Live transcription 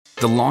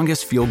The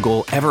longest field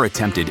goal ever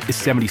attempted is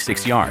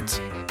 76 yards.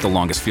 The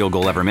longest field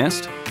goal ever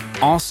missed?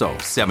 Also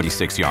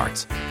 76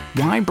 yards.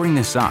 Why bring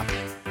this up?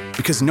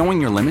 Because knowing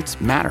your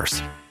limits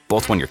matters,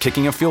 both when you're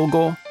kicking a field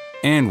goal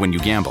and when you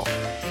gamble.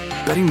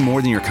 Betting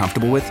more than you're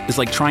comfortable with is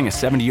like trying a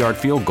 70-yard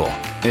field goal.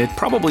 It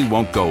probably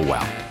won't go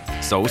well.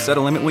 So set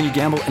a limit when you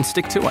gamble and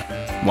stick to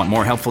it. Want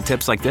more helpful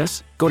tips like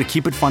this? Go to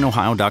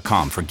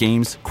keepitfunohio.com for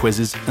games,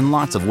 quizzes, and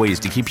lots of ways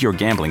to keep your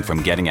gambling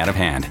from getting out of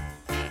hand.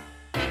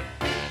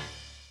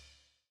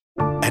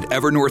 At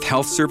Evernorth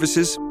Health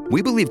Services,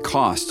 we believe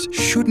costs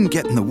shouldn't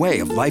get in the way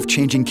of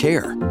life-changing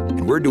care,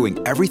 and we're doing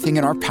everything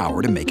in our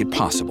power to make it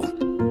possible.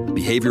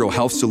 Behavioral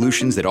health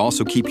solutions that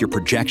also keep your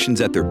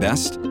projections at their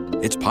best?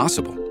 It's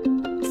possible.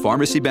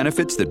 Pharmacy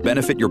benefits that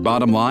benefit your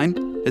bottom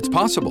line? It's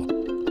possible.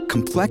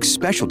 Complex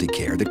specialty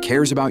care that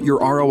cares about your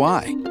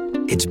ROI?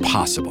 It's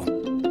possible.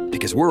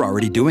 Because we're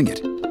already doing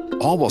it.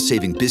 All while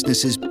saving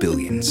businesses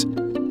billions.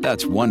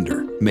 That's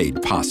Wonder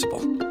made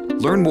possible.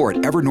 Learn more at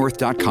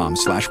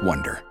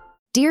evernorth.com/wonder.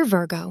 Dear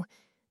Virgo,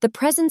 the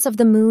presence of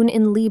the moon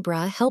in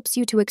Libra helps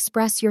you to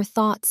express your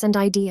thoughts and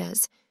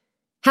ideas.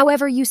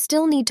 However, you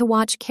still need to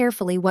watch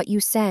carefully what you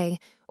say,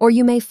 or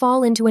you may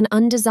fall into an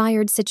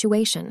undesired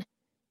situation.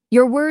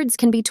 Your words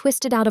can be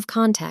twisted out of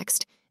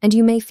context, and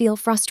you may feel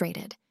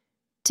frustrated.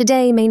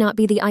 Today may not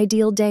be the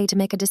ideal day to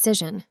make a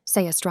decision,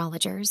 say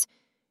astrologers.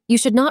 You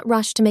should not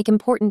rush to make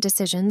important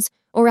decisions,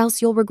 or else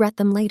you'll regret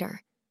them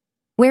later.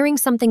 Wearing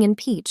something in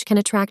peach can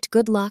attract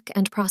good luck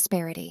and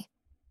prosperity.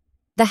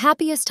 The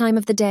happiest time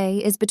of the day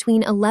is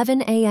between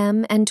 11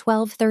 a.m. and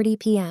 12:30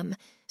 p.m.,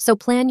 so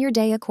plan your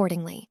day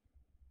accordingly.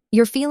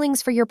 Your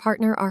feelings for your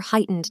partner are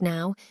heightened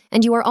now,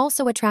 and you are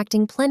also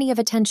attracting plenty of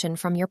attention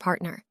from your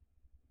partner.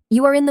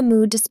 You are in the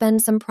mood to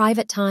spend some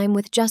private time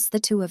with just the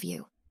two of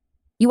you.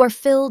 You are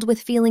filled with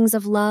feelings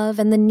of love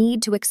and the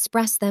need to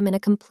express them in a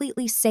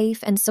completely safe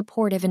and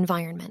supportive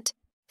environment.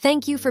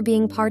 Thank you for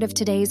being part of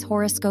today's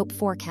horoscope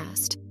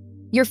forecast.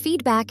 Your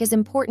feedback is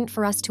important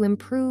for us to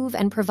improve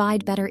and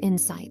provide better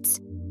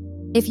insights.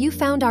 If you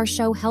found our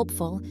show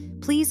helpful,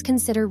 please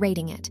consider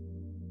rating it.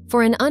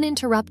 For an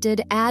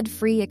uninterrupted,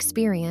 ad-free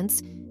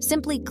experience,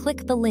 simply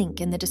click the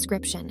link in the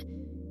description.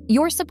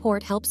 Your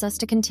support helps us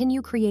to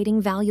continue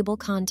creating valuable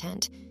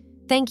content.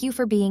 Thank you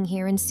for being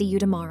here and see you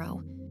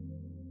tomorrow.